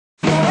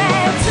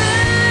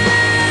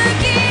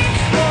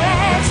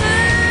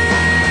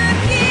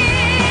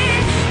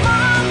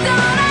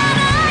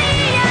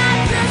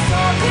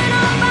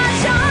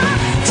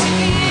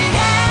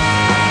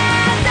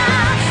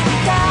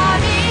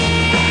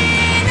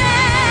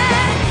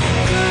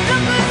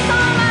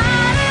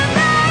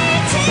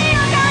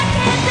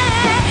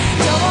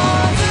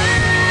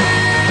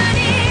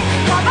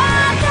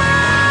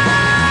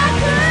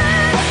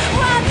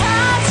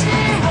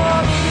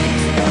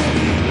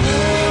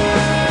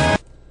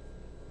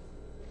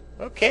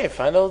Okay,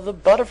 find out the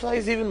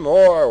butterflies even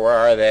more. Where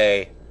are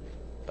they?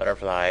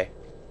 Butterfly.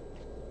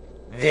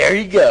 There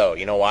you go.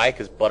 You know why?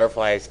 Because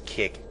butterflies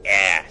kick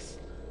ass.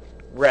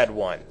 Red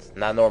ones,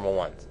 not normal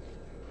ones.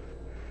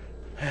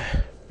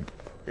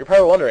 You're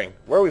probably wondering,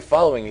 where are we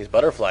following these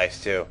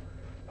butterflies to?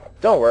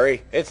 Don't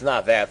worry, it's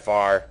not that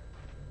far.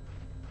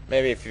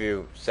 Maybe a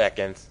few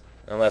seconds.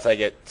 Unless I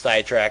get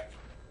sidetracked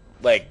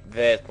like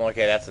this.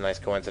 Okay, that's a nice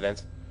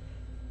coincidence.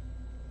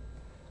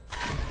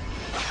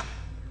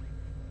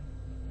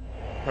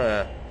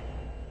 Huh.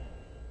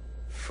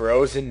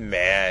 Frozen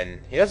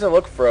man. He doesn't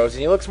look frozen.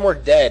 He looks more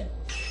dead.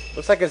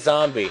 Looks like a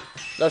zombie.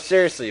 No,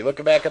 seriously,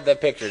 look back at that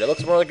picture. That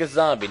looks more like a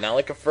zombie, not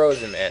like a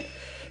frozen man.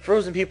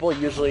 Frozen people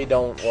usually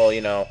don't, well,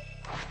 you know,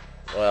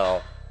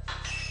 well,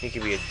 he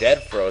could be a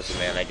dead frozen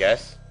man, I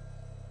guess.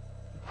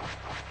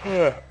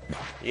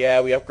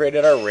 Yeah, we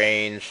upgraded our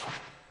range.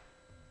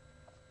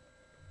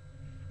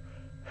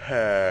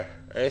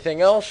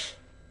 Anything else?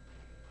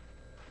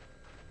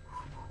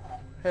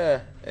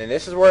 And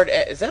this is where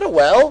it... Is that a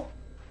well?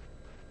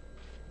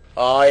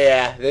 Oh,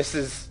 yeah. This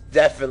is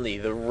definitely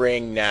the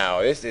ring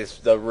now. This is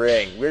the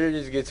ring. We're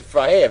just get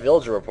to... Hey, a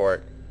villager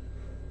report.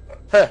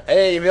 Huh. I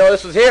didn't even know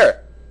this was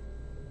here.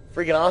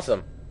 Freaking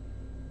awesome.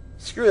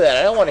 Screw that.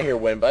 I don't want to hear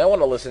wind, but I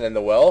want to listen in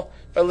the well.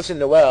 If I listen in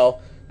the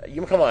well...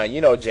 You come on,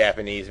 you know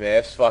Japanese, man.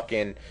 It's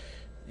fucking...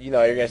 You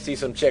know, you're going to see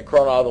some chick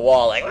crawling out of the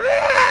wall like...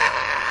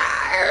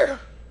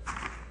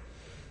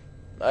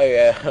 Oh,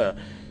 yeah.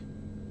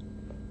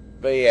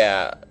 But,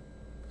 yeah.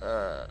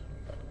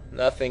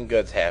 Nothing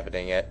good's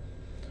happening yet.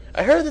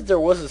 I heard that there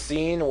was a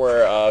scene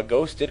where a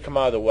ghost did come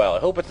out of the well. I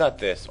hope it's not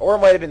this. Or it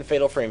might have been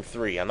Fatal Frame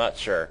 3. I'm not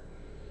sure.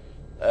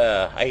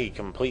 I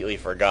completely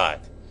forgot.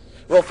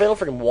 Well, Fatal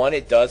Frame 1,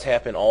 it does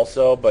happen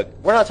also, but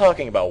we're not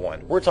talking about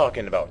 1. We're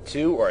talking about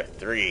 2 or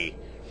 3.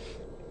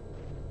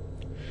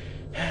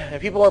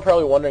 And people are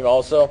probably wondering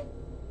also,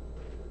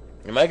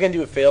 am I going to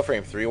do a Fatal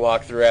Frame 3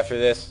 walkthrough after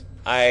this?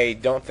 I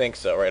don't think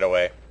so right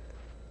away.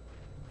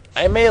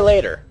 I may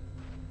later.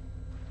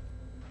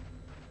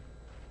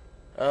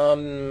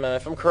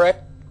 If I'm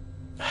correct,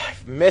 I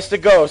missed a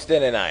ghost,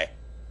 didn't I?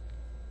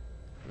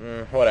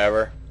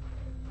 Whatever.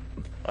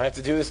 I have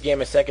to do this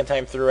game a second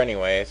time through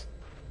anyways.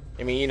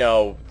 I mean, you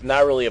know,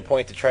 not really a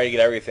point to try to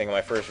get everything on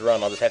my first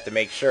run. I'll just have to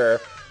make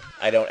sure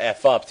I don't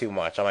F up too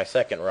much on my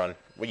second run.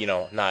 Well, you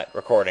know, not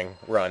recording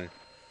run.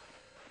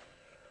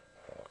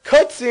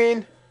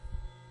 Cutscene!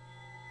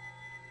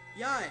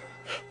 Yai!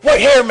 White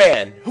hair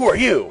man! Who are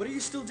you? What are you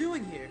still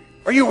doing here?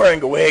 Are you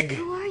wearing a wig?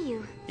 Who are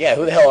you? Yeah,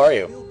 who the hell are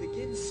you? We'll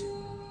begin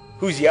soon.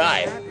 Who's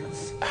Yai?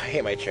 I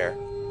hate my chair.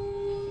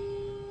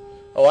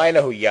 Oh, I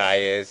know who Yai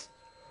is.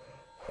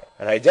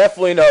 And I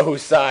definitely know who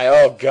Sai.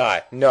 Oh,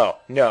 God. No,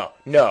 no,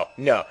 no,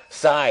 no.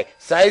 Sai.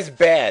 Sai's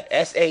bad.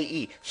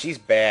 S-A-E. She's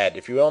bad.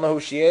 If you don't know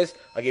who she is,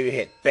 I'll give you a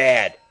hint.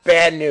 Bad.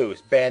 Bad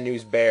news. Bad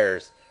news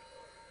bears.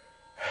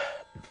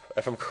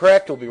 If I'm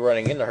correct, we'll be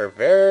running into her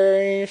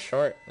very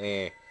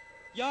shortly.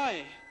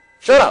 Yai!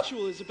 Shut the up!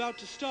 ritual is about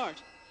to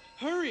start.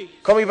 Hurry!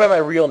 Call me by my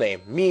real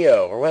name.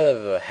 Mio, or whatever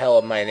the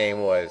hell my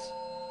name was.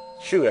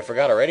 Shoot, I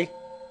forgot already.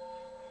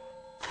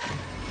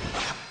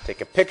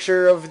 Take a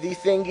picture of the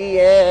thingy,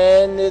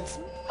 and it's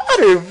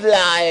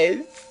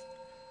butterflies.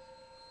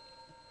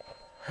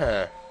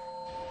 Huh.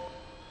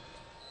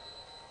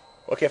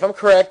 Okay, if I'm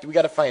correct, we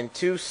gotta find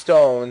 2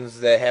 stones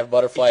that have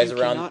butterflies if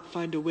you around. cannot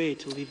find a way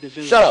to leave the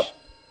village, Shut up!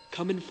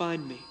 Come and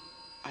find me.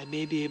 I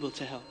may be able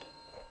to help.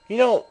 You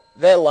know,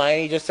 that line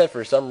he just said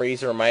for some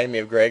reason reminded me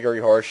of Gregory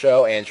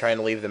Horseshow and Trying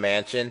to Leave the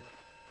Mansion.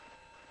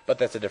 But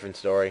that's a different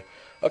story.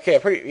 Okay,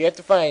 you have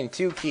to find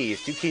 2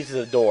 keys. 2 keys to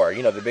the door.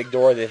 You know, the big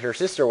door that her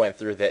sister went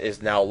through that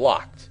is now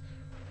locked.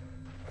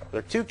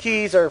 The 2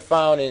 keys are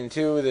found in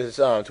 2 of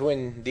the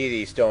twin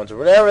deity stones, or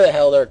whatever the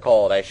hell they're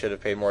called. I should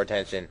have paid more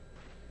attention.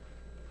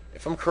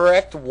 If I'm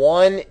correct,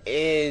 one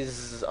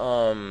is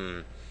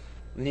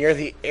near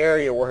the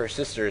area where her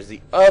sister is.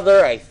 The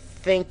other, I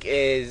think,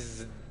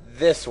 is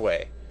this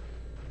way.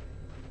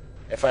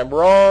 If I'm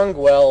wrong,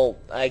 well,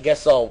 I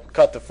guess I'll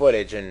cut the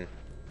footage and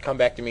come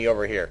back to me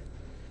over here.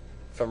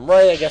 If I'm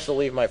right, I guess I'll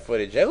leave my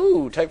footage.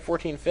 Ooh, Type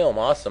 14 film.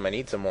 Awesome. I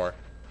need some more.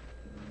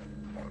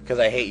 Because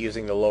I hate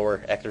using the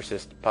lower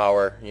exorcist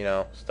power, you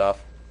know,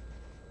 stuff.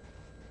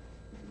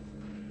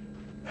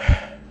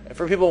 And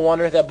for people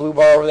wondering, that blue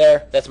bar over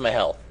there, that's my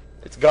health.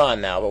 It's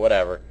gone now, but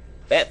whatever.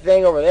 That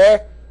thing over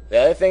there, the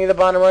other thing at the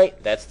bottom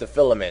right, that's the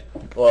filament.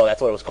 Well,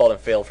 that's what it was called in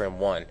Fatal Frame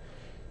 1.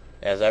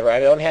 As ever, I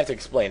don't have to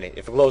explain it.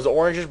 If it glows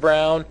orangish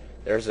brown,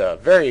 there's a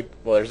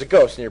there's a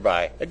ghost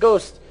nearby. A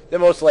ghost that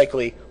most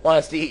likely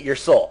wants to eat your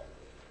soul.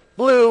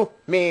 Blue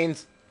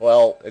means,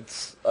 well,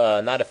 it's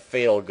not a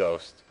fatal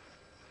ghost.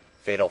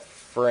 Fatal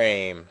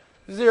frame.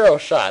 0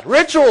 shot.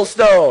 Ritual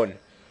stone!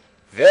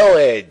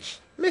 Village.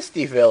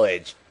 Misty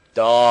village.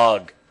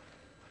 Dog.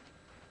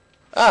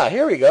 Ah,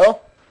 here we go.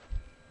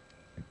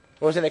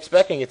 Wasn't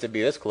expecting it to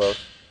be this close.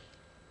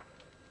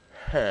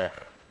 Huh,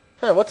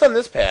 what's on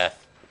this path?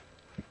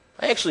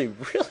 I actually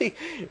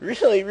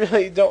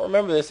really don't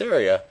remember this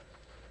area.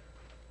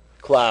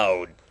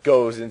 Cloud.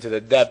 goes into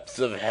the depths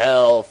of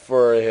hell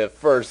for the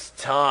first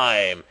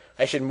time.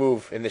 I should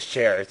move in this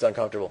chair. It's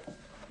uncomfortable.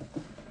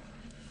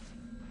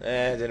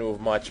 It didn't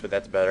move much, but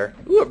that's better.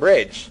 Ooh, a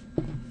bridge.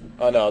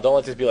 Oh no, don't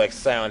let this be like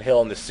Silent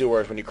Hill in the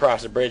sewers when you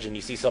cross a bridge and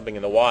you see something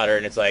in the water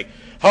and it's like,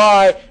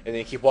 hi! And then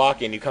you keep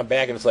walking and you come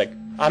back and it's like,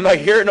 I'm not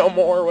here no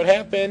more, what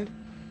happened?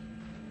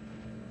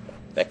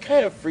 That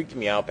kind of freaked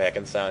me out back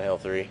in Silent Hill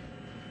 3.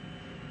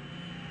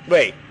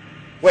 Wait.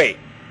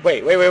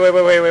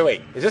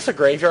 Is this a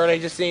graveyard I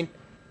just seen?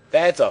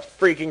 That's a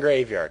freaking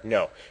graveyard.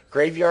 No.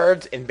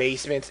 Graveyards and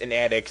basements and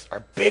attics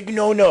are big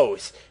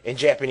no-nos in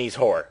Japanese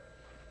horror.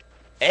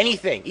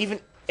 Anything,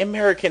 even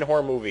American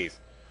horror movies.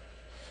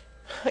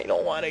 I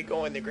don't want to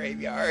go in the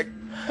graveyard.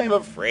 I'm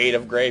afraid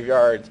of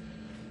graveyards.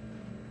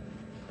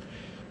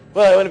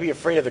 Well, I wouldn't be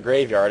afraid of the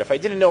graveyard if I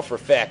didn't know for a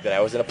fact that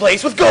I was in a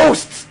place with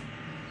ghosts!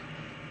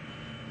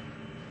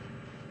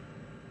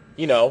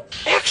 You know,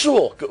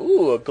 actual!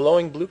 Ooh, a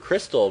glowing blue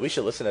crystal. We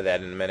should listen to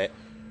that in a minute.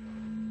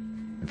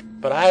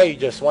 But I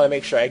just want to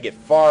make sure I get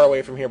far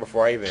away from here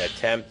before I even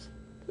attempt.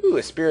 Ooh,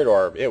 a spirit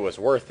orb. It was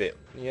worth it.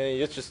 Yeah,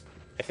 it's just,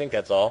 I think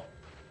that's all.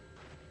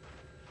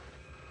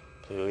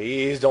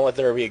 Please don't let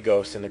there be a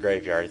ghost in the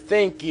graveyard.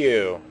 Thank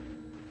you.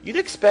 You'd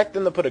expect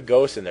them to put a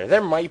ghost in there.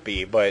 There might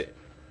be, but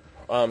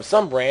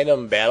some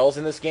random battles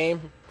in this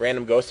game,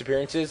 random ghost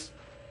appearances,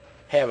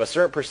 have a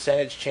certain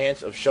percentage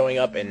chance of showing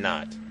up and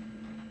not.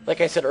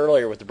 Like I said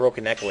earlier with the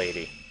broken neck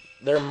lady.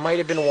 There might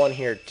have been one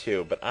here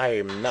too, but I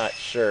am not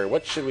sure.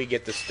 What should we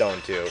get the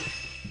stone to?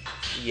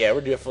 Yeah,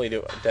 we're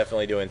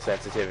definitely doing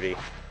sensitivity.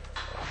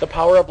 The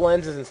power-up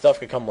lenses and stuff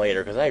can come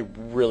later, because I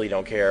really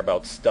don't care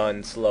about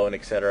stun, slow, and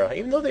etc.,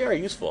 even though they are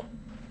useful.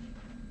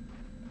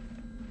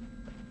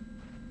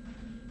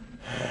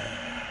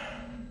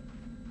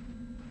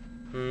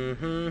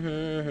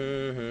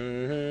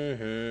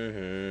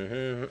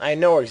 I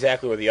know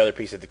exactly where the other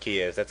piece of the key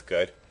is. That's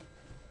good.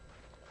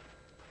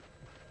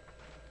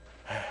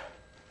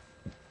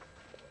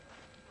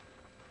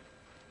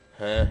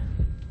 Huh?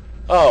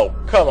 Oh,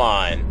 come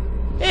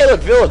on. Hey,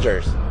 look,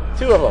 villagers.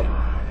 2 of them.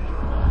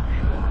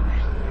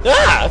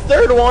 Ah, a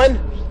third one.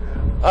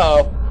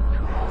 Uh-oh.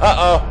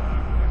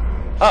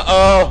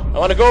 I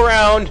want to go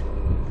around.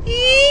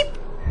 Eep.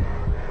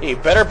 You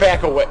better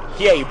back away.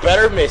 Yeah, you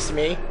better miss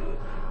me.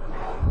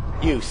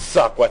 You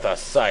suck with a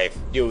scythe.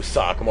 You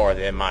suck more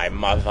than my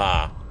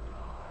mother.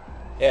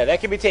 Yeah,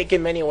 that can be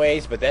taken many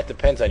ways, but that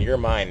depends on your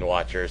mind,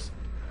 watchers.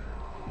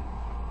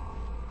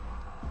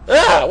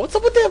 Ah, what's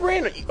up with that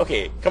random...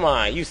 Okay, come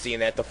on, you've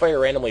seen that. The fire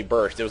randomly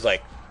burst. It was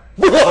like...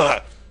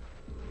 I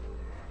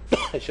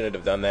shouldn't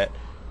have done that.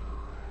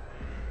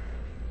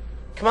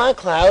 Come on,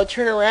 Cloud,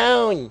 turn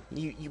around,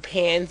 you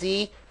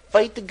pansy.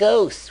 Fight the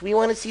ghosts. We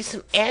want to see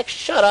some action.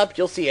 Shut up,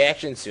 you'll see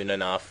action soon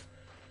enough.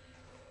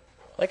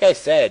 Like I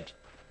said,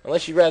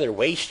 unless you'd rather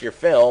waste your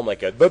film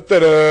like a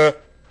da-da-da.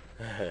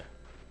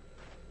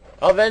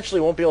 I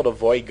eventually won't be able to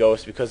avoid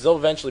ghosts because they'll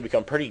eventually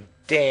become pretty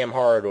damn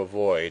hard to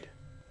avoid.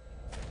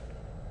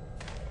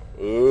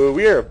 Ooh,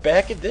 we are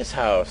back at this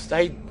house.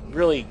 I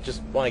really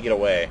just want to get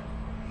away.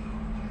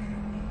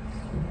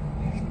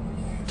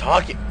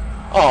 Talking.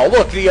 Oh,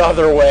 look the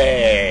other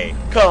way.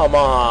 Come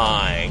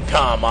on.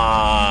 Come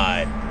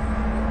on.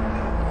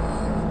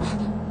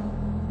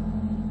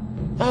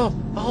 Oh,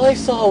 all I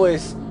saw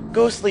was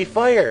ghostly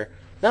fire.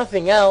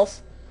 Nothing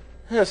else.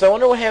 So I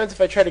wonder what happens if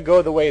I try to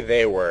go the way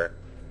they were.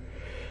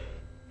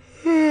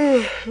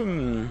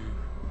 Oh,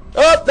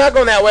 not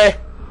going that way.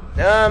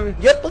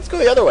 Yep, let's go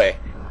the other way.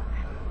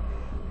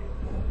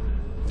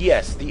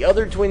 Yes, the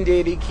other twin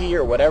deity key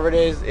or whatever it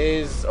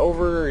is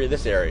over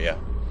this area.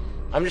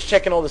 I'm just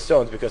checking all the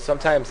stones because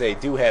sometimes they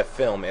do have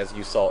film, as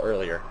you saw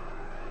earlier.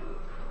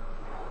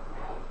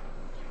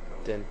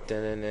 Dun,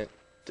 dun, dun, dun,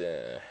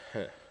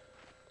 dun.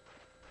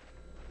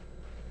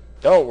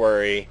 Don't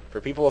worry.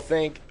 For people who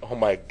think, oh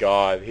my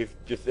god,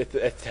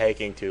 it's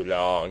taking too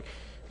long.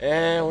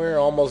 And we're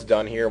almost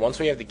done here. Once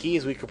we have the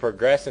keys, we could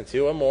progress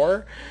into a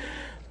more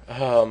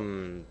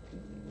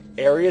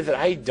area that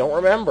I don't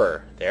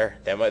remember. There,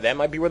 that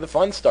might be where the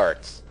fun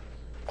starts.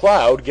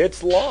 Cloud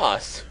gets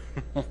lost.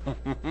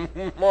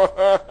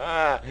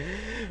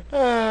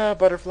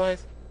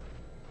 Butterflies.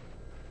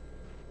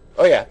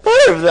 Oh yeah,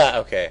 butterfly.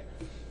 Okay.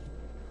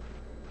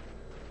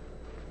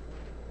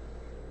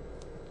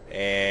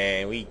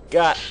 And we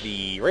got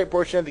the right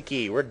portion of the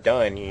key. We're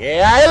done.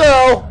 Yeah,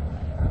 hello.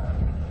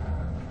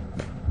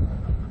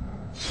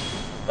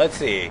 Let's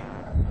see.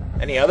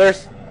 Any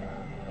others?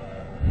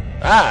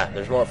 Ah,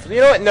 there's more.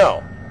 You know what?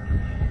 No.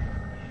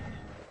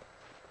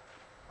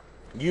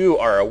 You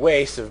are a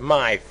waste of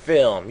my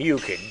film. You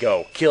could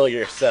go kill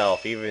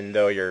yourself, even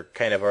though you're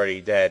kind of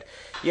already dead.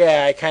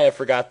 Yeah, I kind of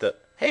forgot the...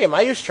 Hey,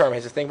 my use charm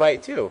has a thing by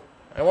it, too.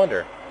 I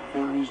wonder.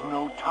 There is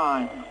no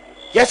time.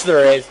 Yes,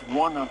 there is.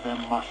 One of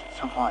them must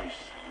suffice.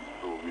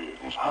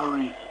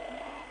 Hurry.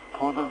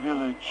 For the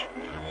village.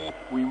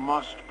 We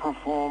must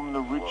perform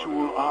the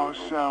ritual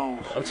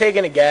ourselves. I'm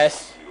taking a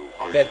guess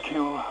that...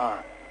 Kill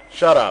her.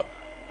 Shut up.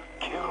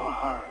 Kill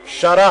her.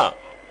 Shut up.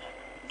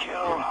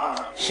 Kill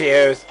her.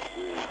 Shoes.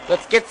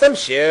 Let's get some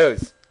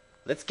shoes.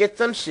 Let's get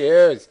some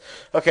shoes.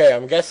 Okay,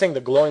 I'm guessing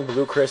the glowing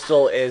blue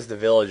crystal is the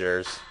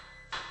villagers.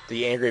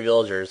 The angry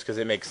villagers, because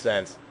it makes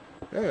sense.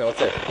 I don't know,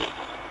 what's it?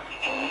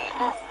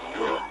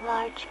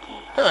 Large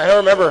gate. Oh, I don't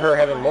remember her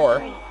having more.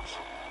 Inside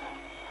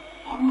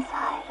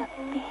a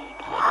big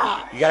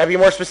house, You gotta be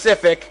more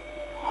specific.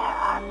 there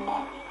are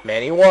many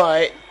Many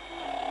what? beds.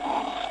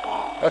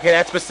 Okay,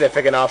 that's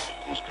specific enough.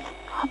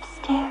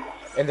 Upstairs,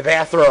 In the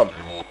bathroom.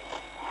 there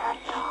are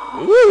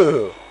dolls.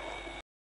 Ooh.